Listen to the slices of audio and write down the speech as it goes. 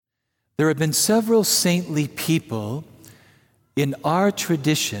There have been several saintly people in our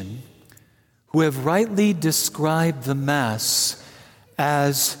tradition who have rightly described the Mass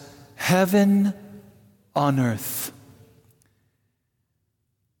as heaven on earth.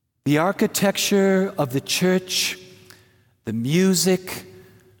 The architecture of the church, the music,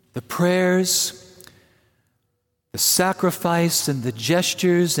 the prayers, the sacrifice and the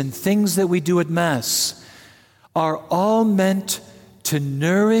gestures and things that we do at Mass are all meant to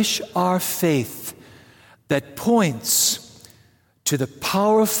nourish our faith that points to the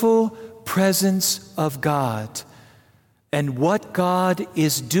powerful presence of God and what God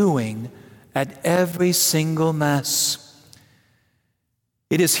is doing at every single Mass.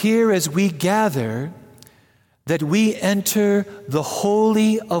 It is here as we gather that we enter the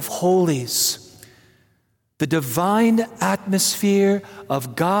Holy of Holies, the divine atmosphere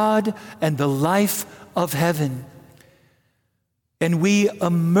of God and the life of heaven. And we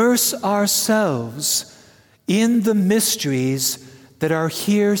immerse ourselves in the mysteries that are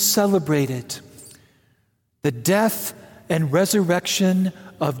here celebrated, the death and resurrection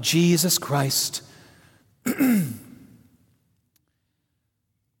of Jesus Christ.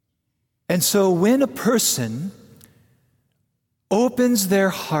 And so when a person opens their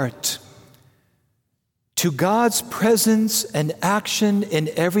heart to God's presence and action in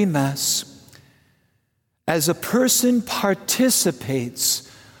every Mass, as a person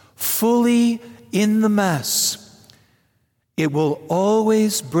participates fully in the Mass, it will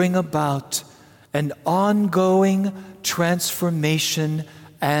always bring about an ongoing transformation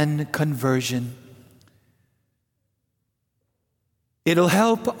and conversion. It'll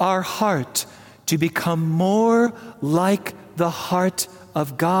help our heart to become more like the heart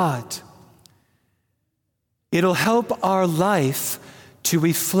of God. It'll help our life to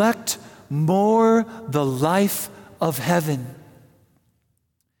reflect more the life of heaven.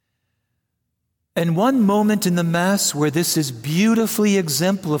 And one moment in the Mass where this is beautifully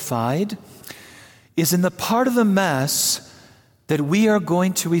exemplified is in the part of the Mass that we are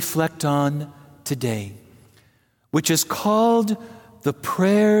going to reflect on today, which is called the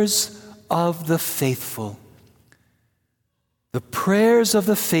prayers of the faithful. The prayers of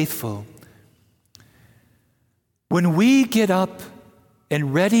the faithful. When we get up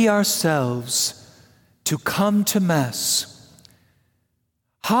and ready ourselves to come to Mass,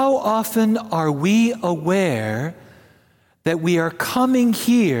 how often are we aware that we are coming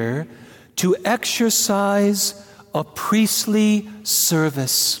here to exercise a priestly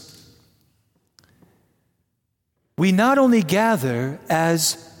service? We not only gather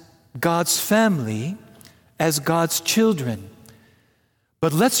as God's family, as God's children,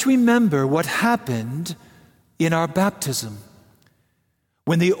 but let's remember what happened in our baptism.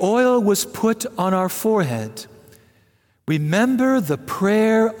 When the oil was put on our forehead, remember the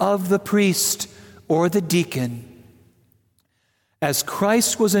prayer of the priest or the deacon. As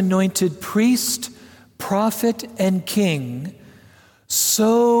Christ was anointed priest, prophet, and king,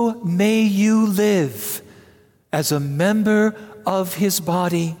 so may you live as a member of his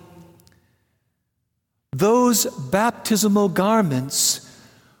body. Those baptismal garments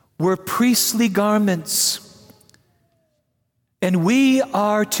were priestly garments. And we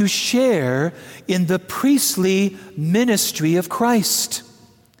are to share in the priestly ministry of Christ.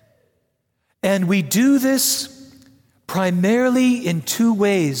 And we do this primarily in two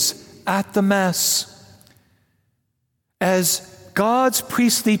ways at the Mass. As God's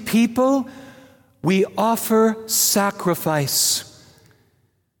priestly people, we offer sacrifice.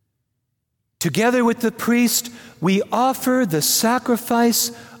 Together with the priest, we offer the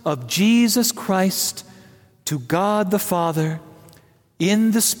sacrifice of Jesus Christ to God the Father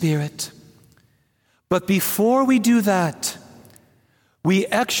in the Spirit. But before we do that, we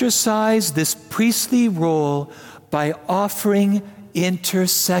exercise this priestly role by offering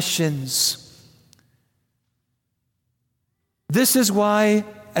intercessions. This is why,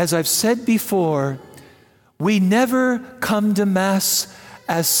 as I've said before, we never come to Mass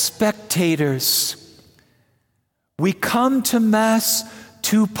as spectators. We come to Mass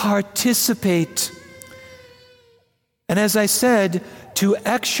to participate. And as I said, to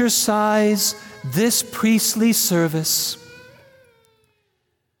exercise this priestly service.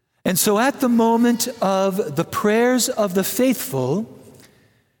 And so at the moment of the prayers of the faithful,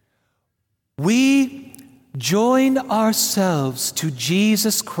 we join ourselves to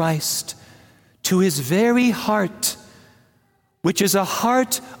Jesus Christ, to his very heart, which is a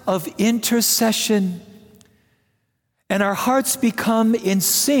heart of intercession. And our hearts become in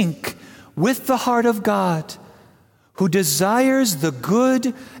sync with the heart of God, who desires the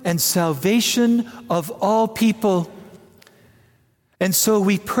good and salvation of all people. And so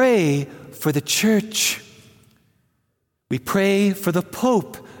we pray for the church. We pray for the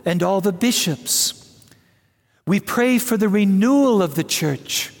Pope and all the bishops. We pray for the renewal of the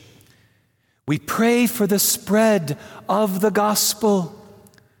church. We pray for the spread of the gospel.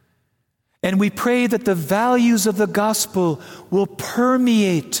 And we pray that the values of the gospel will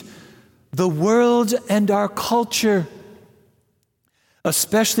permeate the world and our culture,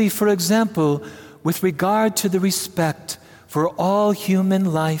 especially, for example, with regard to the respect for all human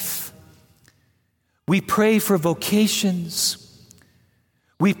life. We pray for vocations.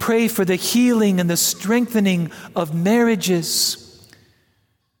 We pray for the healing and the strengthening of marriages.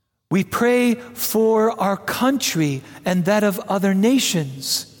 We pray for our country and that of other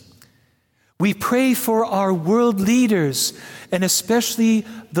nations. We pray for our world leaders, and especially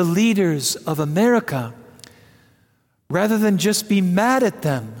the leaders of America. Rather than just be mad at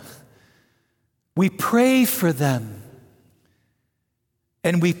them, we pray for them.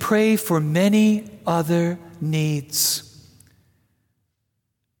 And we pray for many other needs.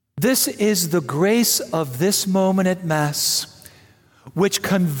 This is the grace of this moment at Mass, which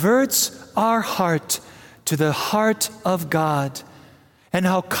converts our heart to the heart of God. And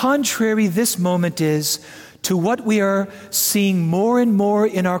how contrary this moment is to what we are seeing more and more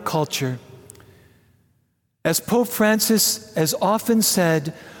in our culture. As Pope Francis has often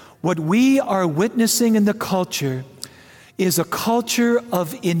said, what we are witnessing in the culture is a culture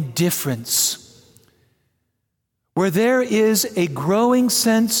of indifference, where there is a growing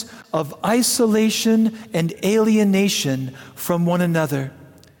sense of isolation and alienation from one another,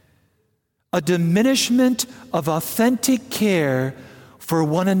 a diminishment of authentic care for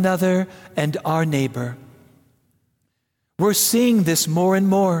one another and our neighbor. We're seeing this more and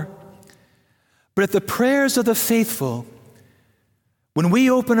more. But at the prayers of the faithful, when we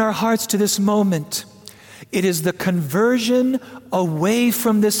open our hearts to this moment, it is the conversion away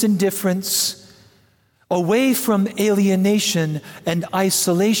from this indifference, away from alienation and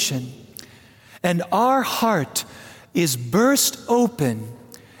isolation. And our heart is burst open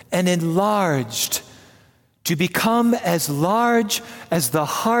and enlarged to become as large as the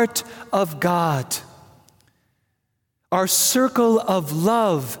heart of God. Our circle of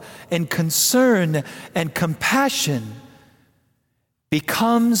love and concern and compassion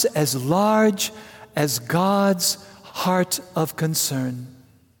becomes as large as God's heart of concern.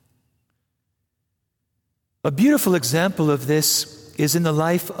 A beautiful example of this is in the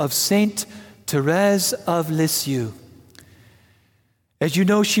life of Saint Therese of Lisieux. As you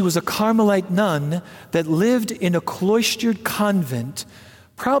know, she was a Carmelite nun that lived in a cloistered convent,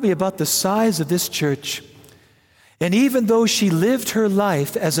 probably about the size of this church. And even though she lived her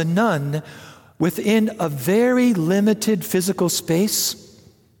life as a nun within a very limited physical space,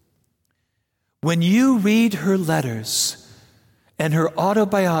 when you read her letters and her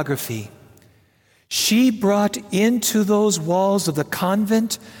autobiography, she brought into those walls of the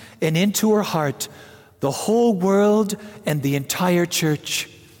convent and into her heart the whole world and the entire church.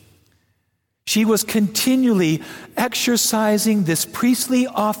 She was continually exercising this priestly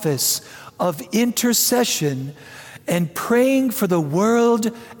office of intercession and praying for the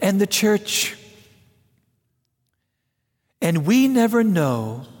world and the church. And we never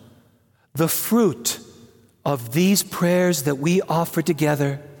know the fruit of these prayers that we offer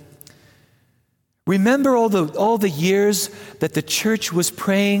together. Remember all the years that the church was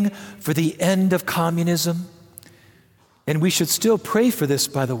praying for the end of communism? And we should still pray for this,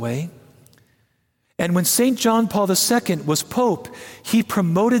 by the way. And when St. John Paul II was Pope, he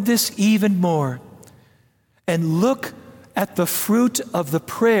promoted this even more. And look at the fruit of the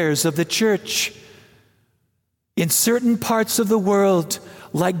prayers of the church. In certain parts of the world,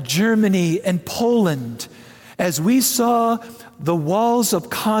 like Germany and Poland, as we saw the walls of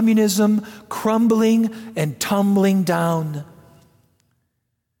communism crumbling and tumbling down.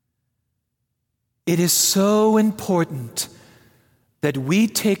 It is so important that we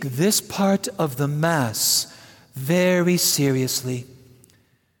take this part of the Mass very seriously.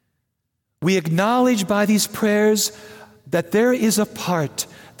 We acknowledge by these prayers that there is a part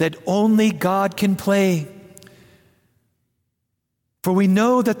that only God can play. For we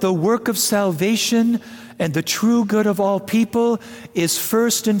know that the work of salvation and the true good of all people is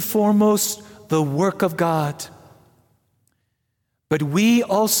first and foremost the work of God. But we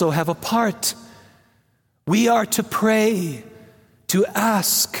also have a part. We are to pray, to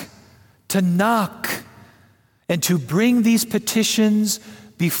ask, to knock, and to bring these petitions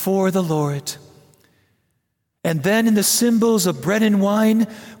before the Lord. And then in the symbols of bread and wine,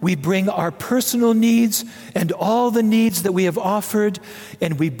 we bring our personal needs and all the needs that we have offered,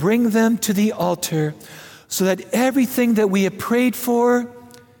 and we bring them to the altar so that everything that we have prayed for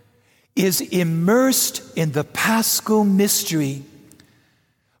is immersed in the Paschal mystery,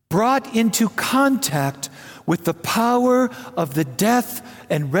 brought into contact with the power of the death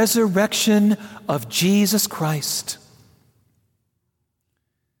and resurrection of Jesus Christ.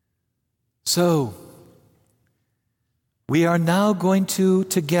 So, we are now going to,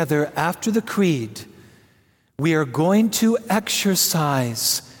 together, after the Creed, we are going to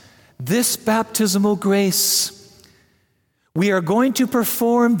exercise this baptismal grace. We are going to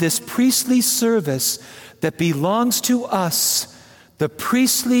perform this priestly service that belongs to us, the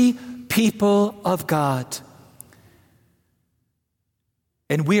priestly people of God.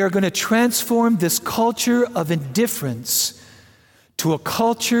 And we are going to transform this culture of indifference to a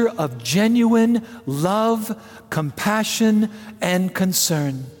culture of genuine love, compassion, and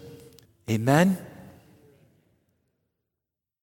concern. Amen.